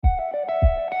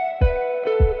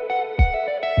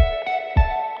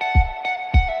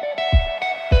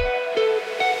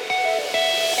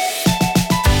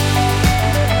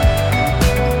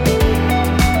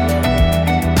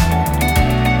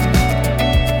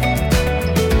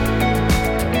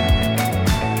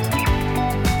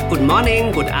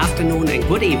morning, good afternoon, and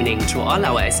good evening to all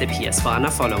our SAP S/4HANA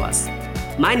followers.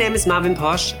 My name is Marvin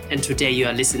Posch, and today you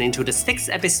are listening to the 6th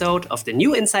episode of the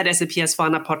new Inside SAP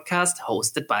S/4HANA podcast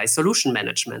hosted by Solution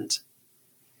Management.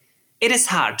 It is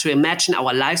hard to imagine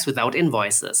our lives without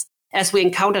invoices, as we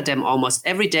encounter them almost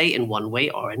every day in one way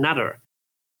or another.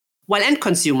 While end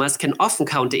consumers can often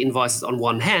count the invoices on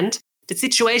one hand, the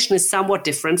situation is somewhat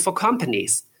different for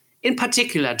companies. In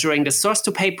particular, during the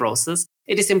source-to-pay process,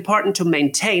 it is important to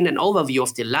maintain an overview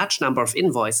of the large number of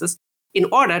invoices in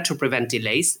order to prevent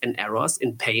delays and errors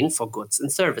in paying for goods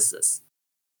and services.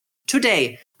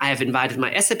 Today, I have invited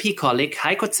my SAP colleague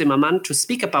Heiko Zimmermann to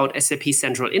speak about SAP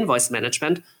Central Invoice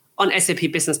Management on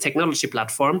SAP Business Technology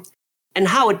Platform and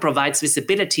how it provides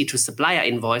visibility to supplier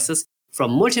invoices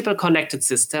from multiple connected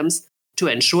systems to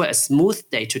ensure a smooth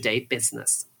day-to-day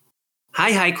business.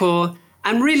 Hi Heiko,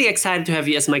 I'm really excited to have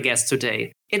you as my guest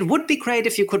today. It would be great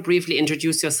if you could briefly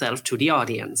introduce yourself to the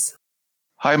audience.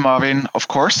 Hi Marvin, of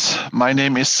course. My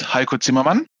name is Heiko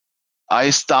Zimmermann. I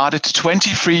started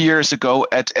 23 years ago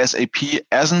at SAP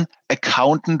as an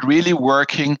accountant, really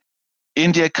working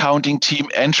in the accounting team,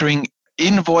 entering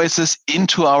invoices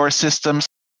into our systems.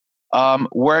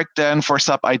 Worked then for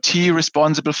SAP IT,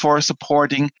 responsible for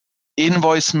supporting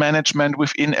invoice management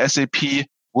within SAP.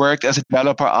 Worked as a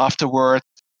developer afterwards.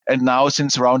 And now,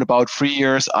 since around about 3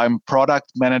 years, I'm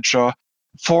product manager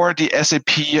for the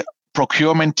SAP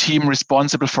procurement team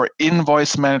responsible for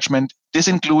invoice management. This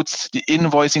includes the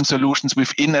invoicing solutions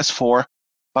within S4,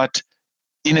 but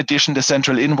in addition, the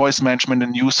central invoice management, a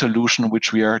new solution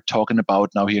which we are talking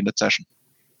about now here in that session.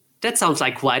 That sounds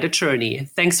like quite a journey.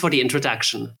 Thanks for the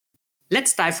introduction.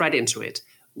 Let's dive right into it.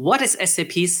 What is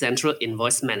SAP Central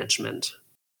Invoice Management?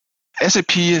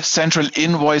 SAP Central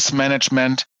Invoice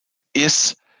Management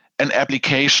is an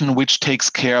application which takes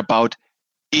care about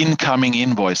incoming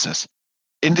invoices.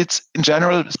 And it's in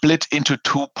general split into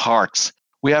two parts.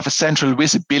 We have a central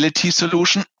visibility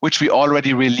solution, which we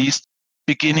already released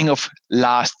beginning of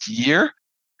last year.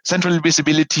 Central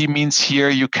visibility means here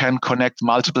you can connect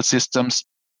multiple systems,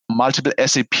 multiple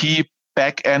SAP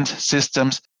backend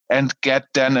systems, and get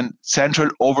then a central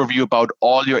overview about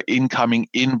all your incoming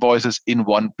invoices in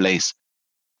one place.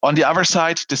 On the other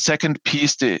side, the second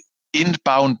piece, the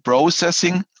inbound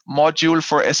processing module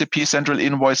for SAP Central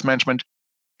Invoice Management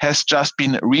has just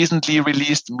been recently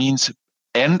released, means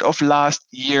end of last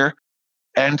year,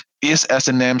 and is, as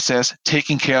the name says,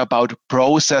 taking care about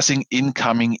processing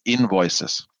incoming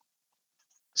invoices.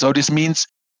 So this means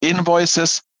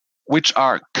invoices which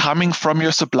are coming from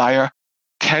your supplier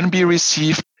can be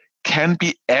received, can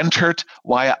be entered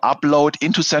via upload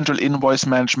into Central Invoice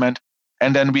Management,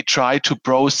 and then we try to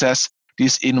process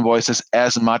these invoices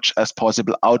as much as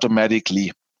possible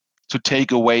automatically to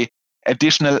take away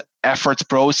additional efforts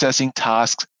processing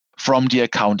tasks from the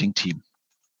accounting team.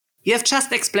 You have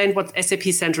just explained what SAP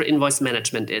Central Invoice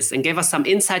Management is and gave us some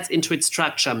insights into its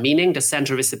structure, meaning the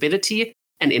central visibility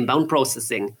and inbound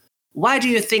processing. Why do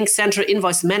you think Central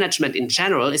Invoice Management in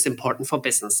general is important for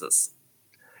businesses?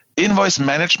 Invoice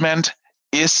management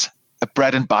is a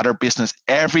bread and butter business.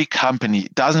 Every company,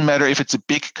 doesn't matter if it's a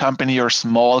big company or a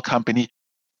small company,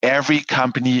 every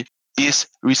company is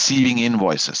receiving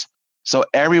invoices. So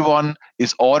everyone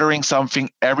is ordering something,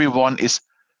 everyone is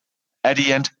at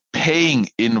the end paying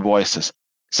invoices.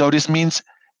 So this means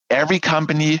every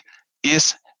company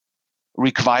is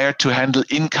required to handle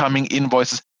incoming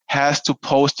invoices, has to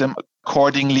post them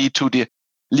accordingly to the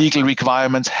legal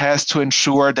requirements, has to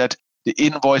ensure that the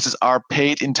invoices are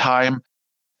paid in time.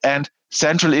 And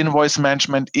Central Invoice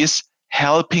Management is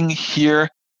helping here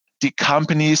the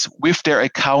companies with their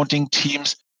accounting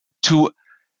teams to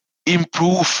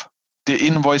improve the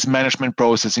invoice management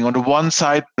processing. On the one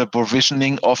side, the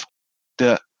provisioning of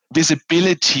the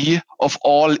visibility of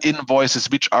all invoices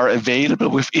which are available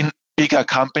within bigger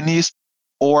companies,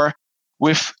 or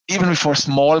even for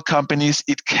small companies,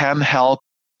 it can help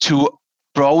to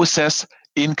process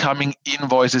incoming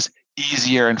invoices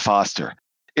easier and faster.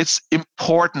 It's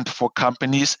important for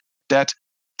companies that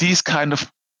these kind of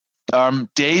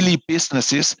daily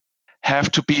businesses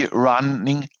have to be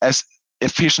running as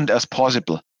efficient as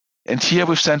possible. And here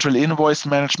with Central Invoice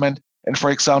Management, and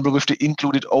for example, with the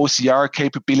included OCR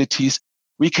capabilities,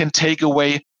 we can take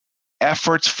away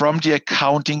efforts from the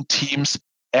accounting teams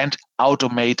and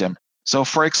automate them. So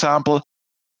for example,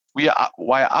 we are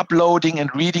via uploading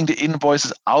and reading the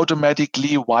invoices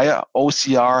automatically via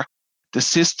OCR, the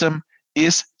system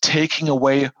is taking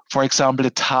away, for example, the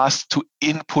task to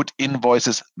input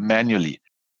invoices manually.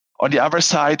 On the other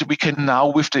side, we can now,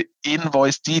 with the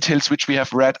invoice details which we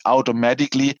have read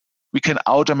automatically, we can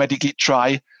automatically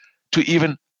try to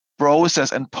even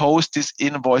process and post these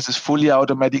invoices fully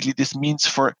automatically. This means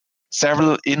for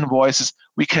several invoices,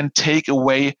 we can take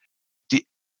away the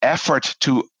effort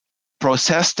to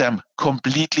process them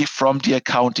completely from the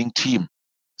accounting team.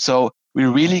 So we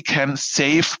really can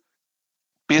save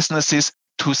businesses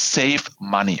to save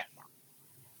money.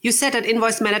 You said that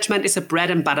invoice management is a bread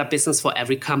and butter business for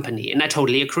every company, and I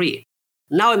totally agree.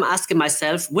 Now I'm asking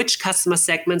myself, which customer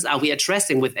segments are we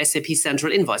addressing with SAP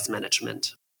Central Invoice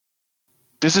Management?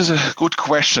 This is a good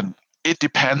question. It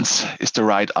depends is the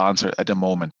right answer at the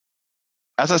moment.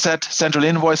 As I said, Central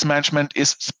Invoice Management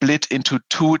is split into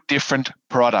two different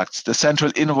products. The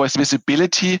Central Invoice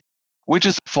Visibility, which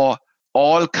is for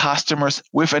all customers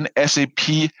with an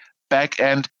SAP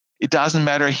backend. It doesn't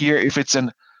matter here if it's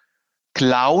a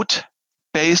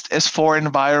cloud-based S4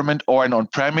 environment or an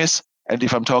on-premise. And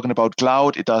if I'm talking about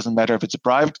cloud, it doesn't matter if it's a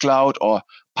private cloud or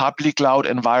public cloud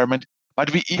environment.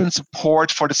 But we even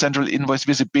support for the Central Invoice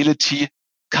Visibility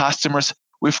customers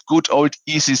with good old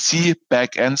ECC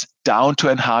backends down to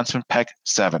Enhancement Pack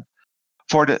 7.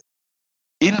 For the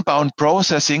inbound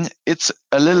processing, it's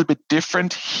a little bit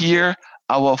different. Here,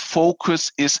 our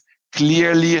focus is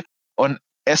clearly on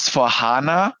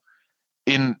S4HANA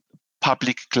in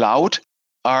public cloud,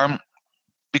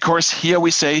 because here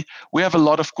we say we have a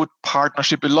lot of good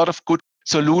partnership, a lot of good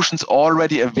solutions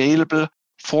already available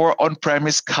for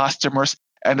on-premise customers,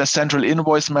 and the Central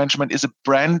Invoice Management is a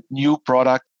brand new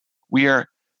product. We are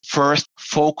first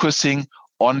focusing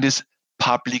on this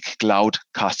public cloud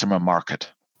customer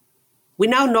market. We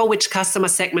now know which customer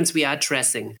segments we are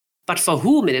addressing, but for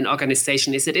whom in an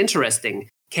organization is it interesting?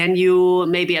 Can you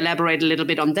maybe elaborate a little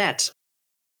bit on that?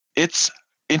 It's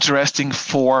interesting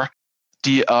for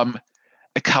the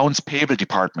accounts payable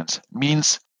departments.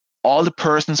 Means all the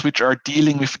persons which are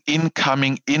dealing with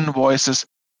incoming invoices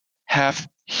have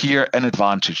here an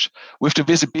advantage. With the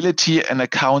visibility, an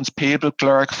accounts payable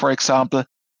clerk, for example,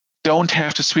 don't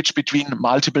have to switch between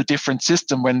multiple different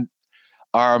systems when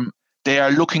they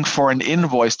are looking for an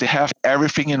invoice. They have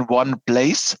everything in one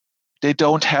place. They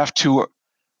don't have to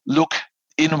look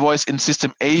invoice in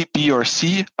system A, B, or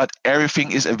C, but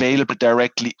everything is available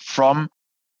directly from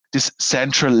this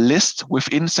central list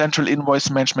within Central Invoice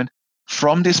Management.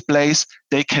 From this place,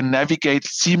 they can navigate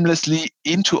seamlessly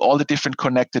into all the different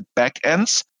connected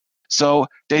backends. So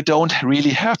they don't really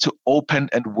have to open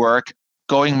and work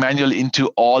going manually into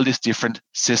all these different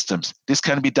systems. This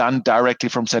can be done directly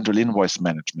from Central Invoice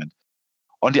Management.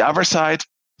 On the other side,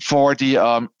 for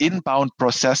the inbound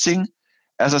processing,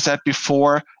 as I said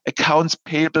before, accounts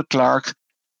payable clerks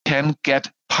can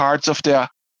get parts of their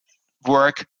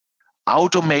work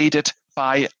automated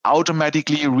by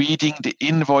automatically reading the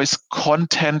invoice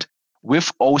content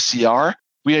with OCR.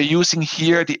 We are using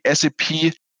here the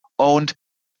SAP-owned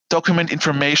document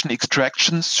information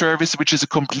extraction service, which is a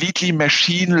completely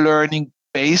machine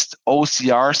learning-based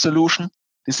OCR solution.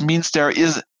 This means there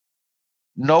is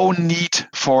no need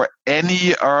for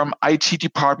any IT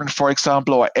department, for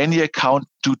example, or any account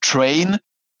to train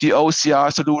the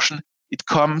OCR solution. It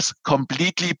comes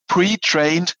completely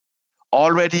pre-trained,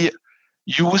 already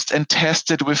used and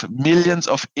tested with millions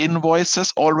of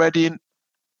invoices already.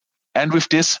 And with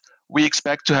this, we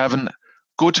expect to have a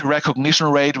good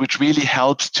recognition rate, which really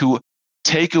helps to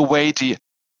take away the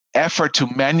effort to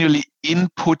manually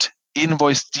input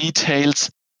invoice details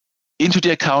into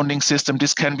the accounting system.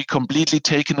 This can be completely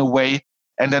taken away.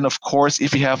 And then, of course,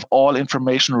 if we have all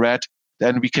information read,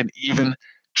 then we can even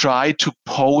try to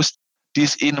post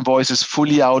these invoices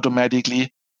fully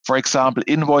automatically. For example,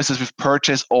 invoices with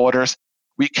purchase orders,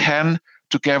 we can,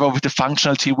 together with the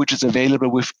functionality which is available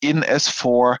within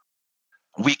S4,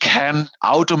 we can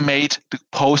automate the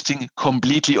posting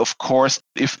completely, of course,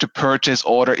 if the purchase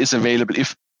order is available,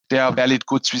 if there are valid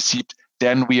goods received,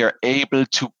 then we are able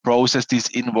to process these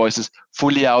invoices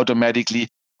fully automatically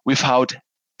without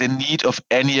the need of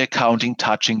any accounting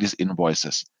touching these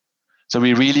invoices. So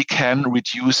we really can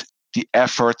reduce the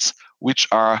efforts which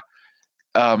are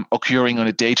occurring on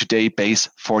a day-to-day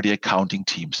basis for the accounting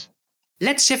teams.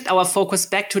 Let's shift our focus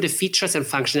back to the features and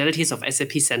functionalities of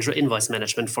SAP Central Invoice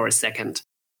Management for a second.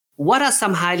 What are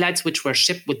some highlights which were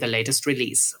shipped with the latest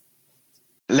release?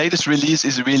 Latest release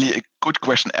is really a good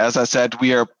question. As I said,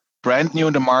 we are brand new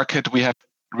in the market. We have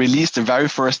released the very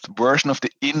first version of the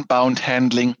inbound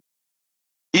handling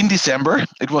in December.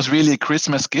 It was really a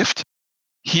Christmas gift.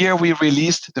 Here we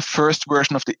released the first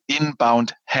version of the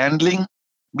inbound handling.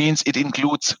 Means it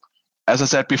includes, as I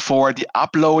said before, the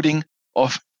uploading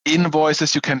of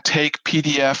invoices. You can take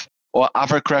PDF or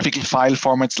other graphical file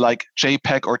formats like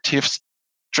JPEG or TIFFs,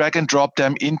 drag and drop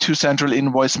them into Central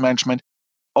Invoice Management.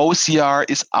 OCR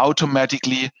is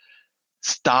automatically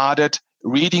started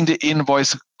reading the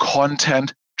invoice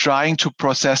content, trying to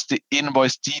process the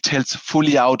invoice details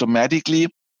fully automatically.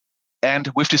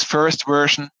 And with this first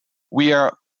version, we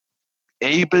are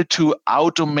able to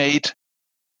automate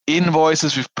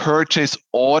invoices with purchase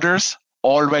orders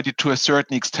already to a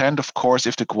certain extent. Of course,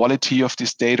 if the quality of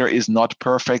this data is not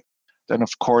perfect, then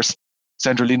of course,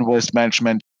 Central Invoice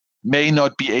Management may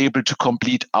not be able to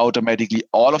complete automatically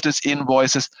all of these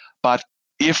invoices. But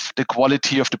if the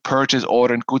quality of the purchase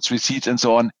order and goods receipts and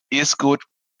so on is good,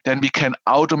 then we can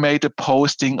automate the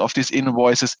posting of these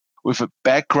invoices with a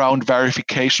background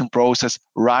verification process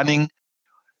running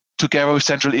together with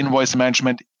Central Invoice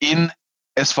Management in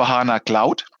S/4HANA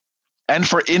Cloud. And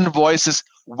for invoices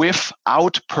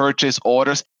without purchase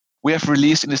orders, we have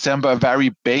released in December a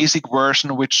very basic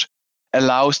version which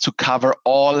allows to cover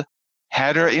all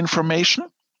header information.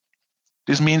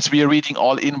 This means we are reading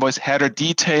all invoice header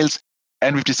details.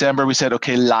 And with December, we said,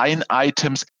 okay, line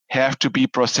items have to be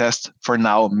processed for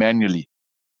now manually.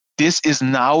 This is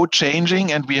now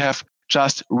changing, and we have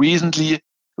just recently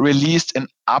released an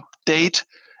update,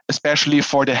 especially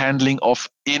for the handling of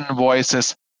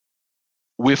invoices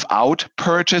without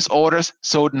purchase orders.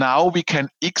 So now we can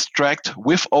extract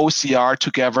with OCR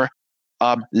together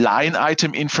line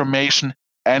item information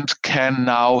and can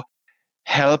now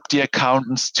help the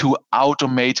accountants to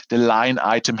automate the line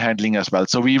item handling as well.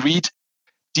 So we read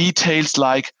details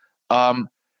like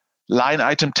line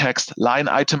item text, line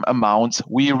item amounts.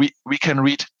 We can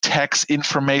read tax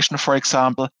information, for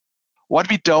example. What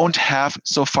we don't have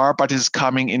so far, but is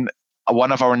coming in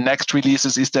one of our next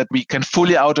releases, is that we can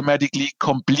fully automatically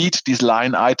complete these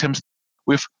line items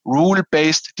with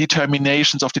rule-based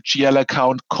determinations of the GL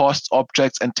account, costs,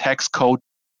 objects, and tax code,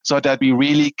 so that we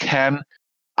really can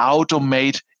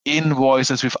automate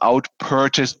invoices without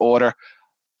purchase order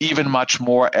even much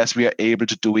more as we are able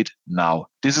to do it now.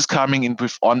 This is coming in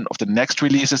with one of the next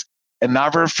releases.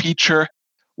 Another feature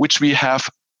which we have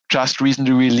just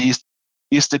recently released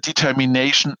is the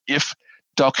determination if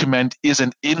document is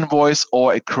an invoice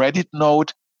or a credit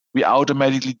note. We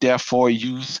automatically therefore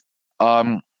use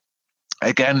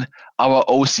again our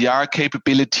OCR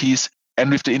capabilities, and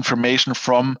with the information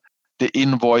from the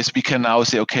invoice we can now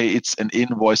say, okay, it's an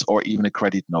invoice or even a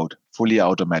credit note fully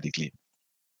automatically.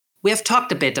 We have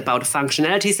talked a bit about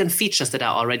functionalities and features that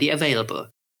are already available.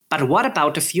 But what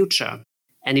about the future?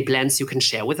 Any plans you can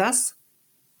share with us?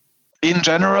 In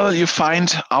general, you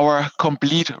find our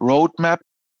complete roadmap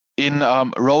in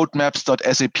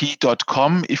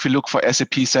roadmaps.sap.com if you look for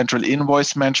SAP Central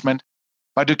Invoice Management.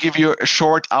 But to give you a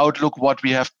short outlook, what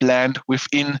we have planned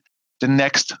within the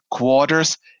next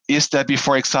quarters is that we,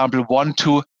 for example, want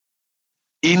to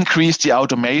increase the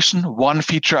automation. One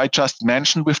feature I just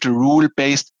mentioned with the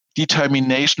rule-based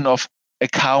determination of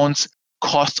accounts,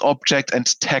 cost object, and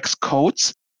tax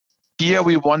codes. Here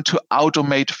we want to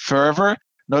automate further,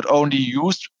 not only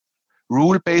use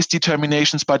rule-based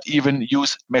determinations, but even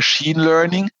use machine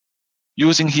learning,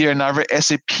 using here another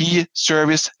SAP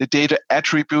service, the Data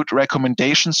Attribute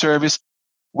Recommendation Service,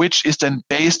 which is then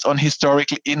based on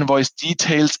historical invoice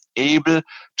details, able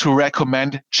to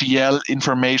recommend GL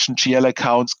information, GL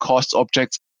accounts, cost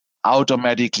objects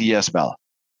automatically as well.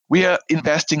 We are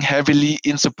investing heavily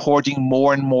in supporting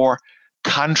more and more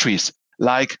countries,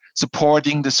 like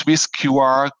supporting the Swiss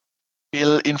QR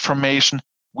bill information.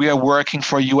 We are working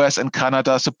for US and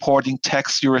Canada, supporting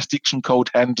tax jurisdiction code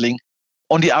handling.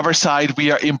 On the other side, we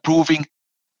are improving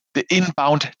the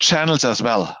inbound channels as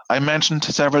well. I mentioned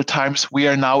several times we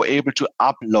are now able to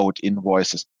upload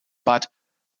invoices, but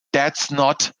that's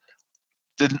not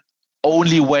the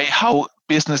only way how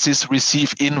businesses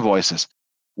receive invoices.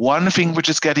 One thing which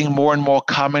is getting more and more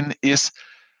common is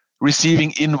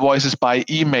receiving invoices by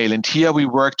email. And here we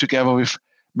work together with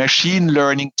machine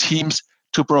learning teams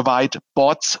to provide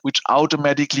bots which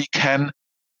automatically can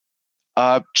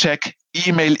check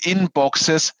email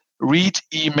inboxes, read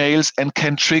emails, and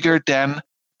can trigger then,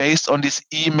 based on this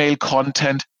email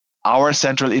content, our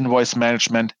Central Invoice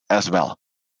Management as well.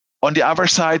 On the other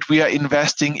side, we are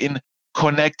investing in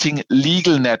connecting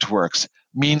legal networks,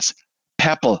 means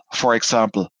Peppol, for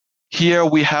example. Here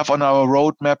we have on our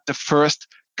roadmap the first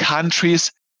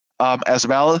countries as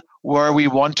well, where we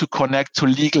want to connect to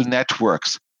legal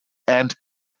networks. And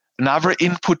another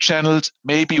input channel,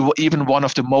 maybe even one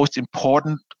of the most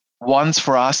important ones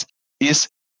for us, is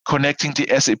connecting the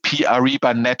SAP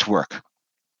Ariba network.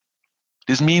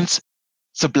 This means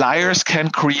suppliers can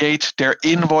create their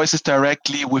invoices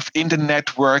directly within the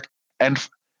network, and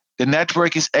the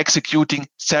network is executing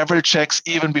several checks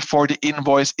even before the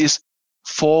invoice is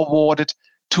forwarded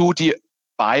to the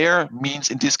buyer, means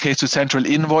in this case to Central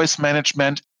Invoice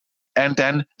Management. And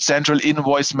then central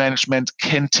invoice management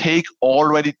can take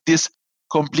already this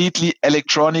completely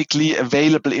electronically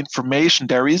available information.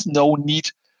 There is no need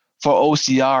for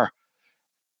OCR.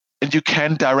 And you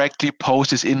can directly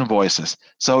post these invoices.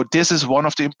 So this is one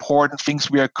of the important things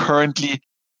we are currently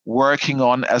working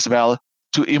on as well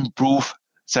to improve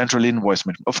central invoice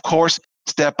management. Of course,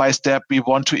 step by step, we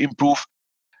want to improve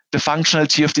the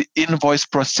functionality of the invoice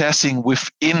processing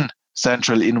within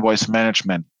central invoice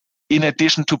management, in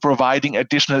addition to providing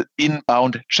additional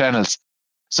inbound channels.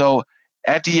 So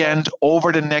at the end,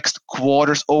 over the next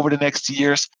quarters, over the next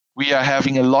years, we are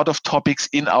having a lot of topics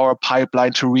in our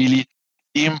pipeline to really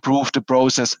improve the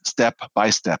process step by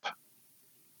step.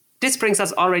 This brings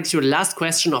us already to the last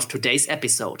question of today's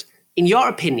episode. In your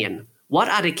opinion, what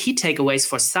are the key takeaways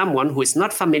for someone who is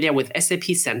not familiar with SAP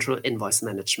Central Invoice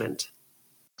Management?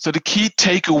 So the key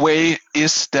takeaway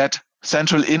is that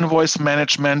Central Invoice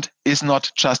Management is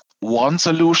not just one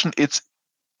solution, it's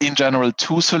in general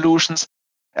two solutions.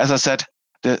 As I said,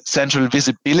 the central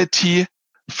visibility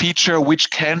feature,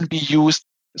 which can be used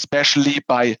especially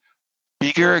by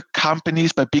bigger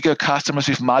companies, by bigger customers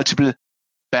with multiple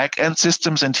back-end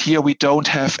systems. And here we don't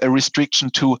have a restriction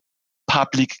to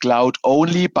public cloud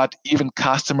only, but even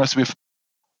customers with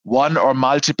one or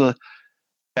multiple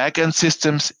back-end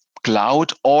systems,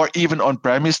 cloud or even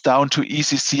on-premise down to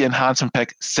ECC Enhancement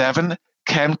Pack 7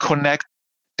 can connect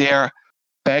their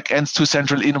back-ends to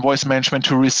Central Invoice Management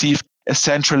to receive a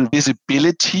central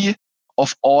visibility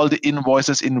of all the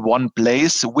invoices in one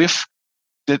place with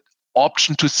the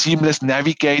option to seamless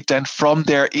navigate then from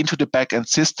there into the back-end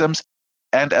systems.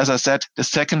 And as I said, the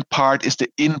second part is the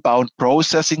inbound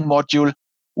processing module,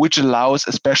 which allows,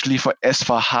 especially for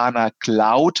S/4HANA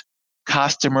Cloud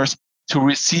customers, to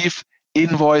receive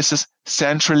invoices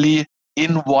centrally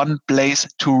in one place,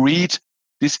 to read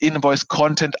this invoice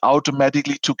content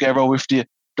automatically together with the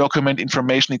Document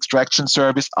Information Extraction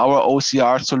Service, our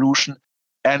OCR solution,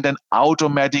 and then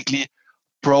automatically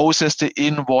process the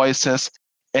invoices.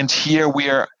 And here we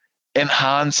are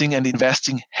enhancing and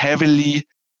investing heavily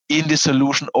in the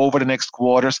solution over the next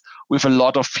quarters with a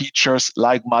lot of features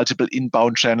like multiple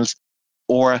inbound channels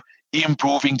or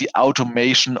improving the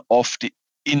automation of the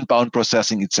inbound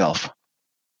processing itself.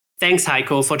 Thanks,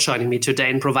 Heiko, for joining me today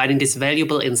and providing these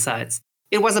valuable insights.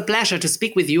 It was a pleasure to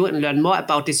speak with you and learn more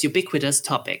about this ubiquitous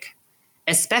topic,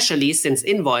 especially since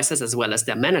invoices as well as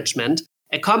their management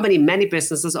accompany many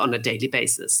businesses on a daily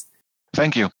basis.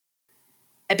 Thank you.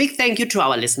 A big thank you to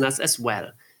our listeners as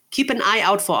well. Keep an eye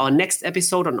out for our next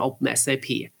episode on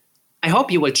OpenSAP. I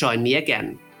hope you will join me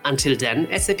again. Until then,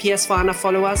 SAP S/4HANA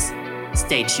followers,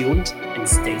 stay tuned and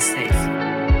stay safe.